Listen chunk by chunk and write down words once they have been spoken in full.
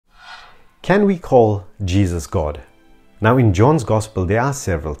Can we call Jesus God? Now in John's Gospel, there are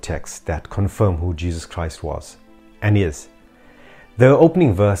several texts that confirm who Jesus Christ was and is. The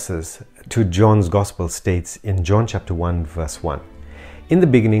opening verses to John's Gospel states in John chapter 1 verse 1, "In the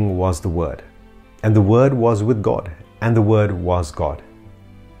beginning was the Word, and the Word was with God, and the Word was God."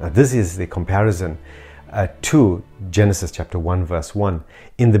 Now this is the comparison to Genesis chapter 1 verse 1.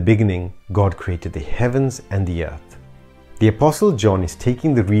 "In the beginning, God created the heavens and the earth." The Apostle John is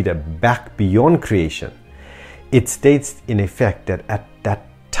taking the reader back beyond creation. It states in effect that at that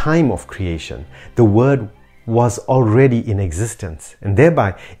time of creation, the Word was already in existence, and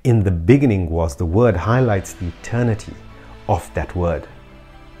thereby "in the beginning was the Word" highlights the eternity of that Word.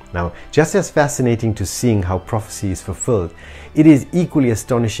 Now, just as fascinating to seeing how prophecy is fulfilled, it is equally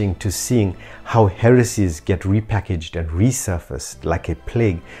astonishing to seeing how heresies get repackaged and resurfaced like a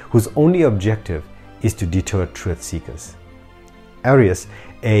plague whose only objective is to deter truth seekers. Arius,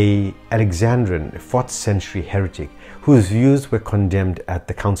 an Alexandrian 4th century heretic whose views were condemned at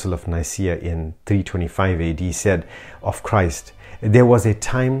the Council of Nicaea in 325 AD, said of Christ, "There was a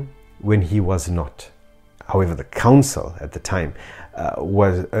time when he was not." However, the council at the time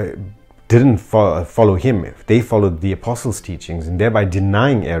didn't follow him. They followed the apostles' teachings and thereby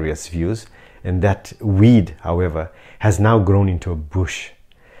denying Arius' views, and that weed, however, has now grown into a bush,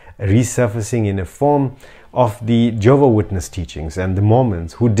 resurfacing in a form of the Jehovah's Witness teachings and the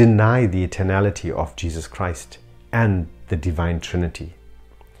Mormons, who deny the eternality of Jesus Christ and the divine Trinity.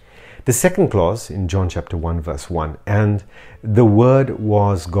 The second clause in John chapter 1 verse 1, "and the Word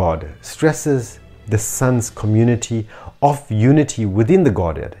was God," stresses the Son's community of unity within the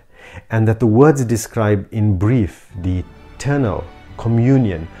Godhead, and that the words describe in brief the eternal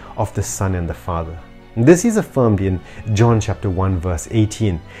communion of the Son and the Father. This is affirmed in John chapter 1 verse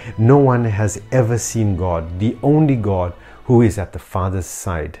 18. "No one has ever seen God, the only God who is at the Father's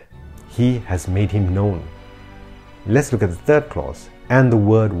side. He has made him known." Let's look at the third clause. "And the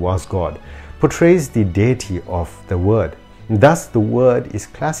Word was God," portrays the deity of the Word. Thus, the Word is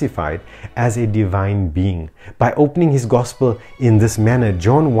classified as a divine being. By opening his Gospel in this manner,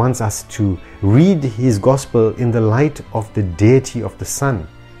 John wants us to read his Gospel in the light of the deity of the Son.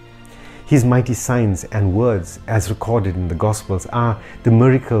 His mighty signs and words, as recorded in the Gospels, are the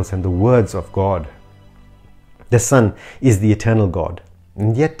miracles and the words of God. The Son is the eternal God,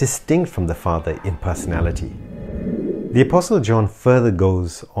 and yet distinct from the Father in personality. The Apostle John further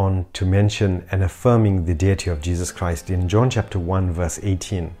goes on to mention and affirming the deity of Jesus Christ in John chapter 1 verse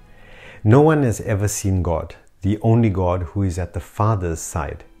 18. "No one has ever seen God, the only God who is at the Father's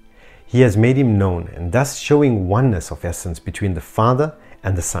side. He has made him known," and thus showing oneness of essence between the Father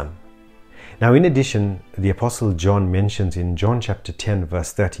and the Son. Now, in addition, the Apostle John mentions in John chapter 10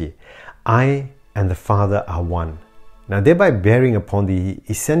 verse 30, "I and the Father are one." Now, thereby bearing upon the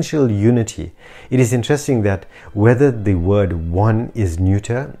essential unity, it is interesting that whether the word "one" is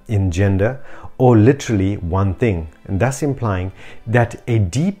neuter in gender or literally one thing, and thus implying that a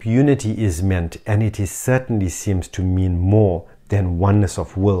deep unity is meant, and it certainly seems to mean more than oneness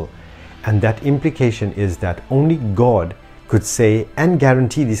of will. And that implication is that only God could say and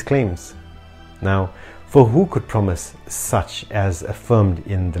guarantee these claims. Now, for who could promise such as affirmed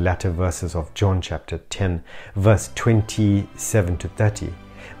in the latter verses of John chapter 10, verse 27 to 30?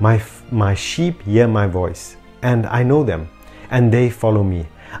 My sheep hear my voice, and I know them, and they follow me.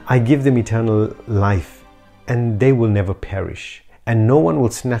 I give them eternal life, and they will never perish, and no one will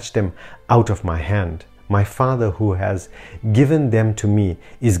snatch them out of my hand. My Father who has given them to me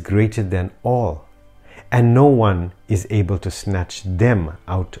is greater than all, and no one is able to snatch them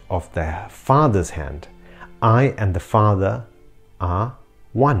out of the Father's hand. I and the Father are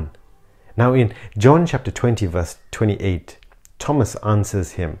one." Now in John chapter 20 verse 28, Thomas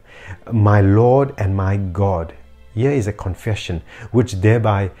answers him, "My Lord and my God." Here is a confession which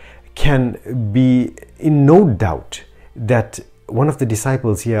thereby can be in no doubt that one of the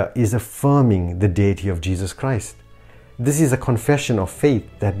disciples here is affirming the deity of Jesus Christ. This is a confession of faith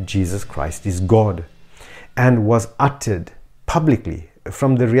that Jesus Christ is God, and was uttered publicly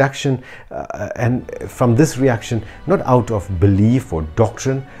from the reaction and from this reaction, not out of belief or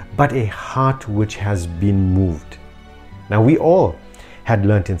doctrine, but a heart which has been moved. Now, we all had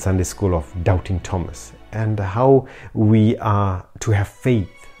learnt in Sunday school of doubting Thomas and how we are to have faith.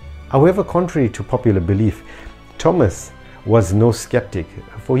 However, contrary to popular belief, Thomas was no skeptic,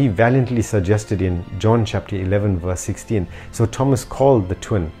 for he valiantly suggested in John chapter 11 verse 16, "So Thomas, called the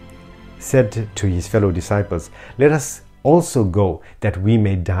twin, said to his fellow disciples, 'Let us also go, that we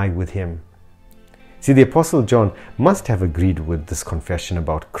may die with him.'" See, the Apostle John must have agreed with this confession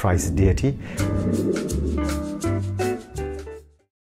about Christ's deity.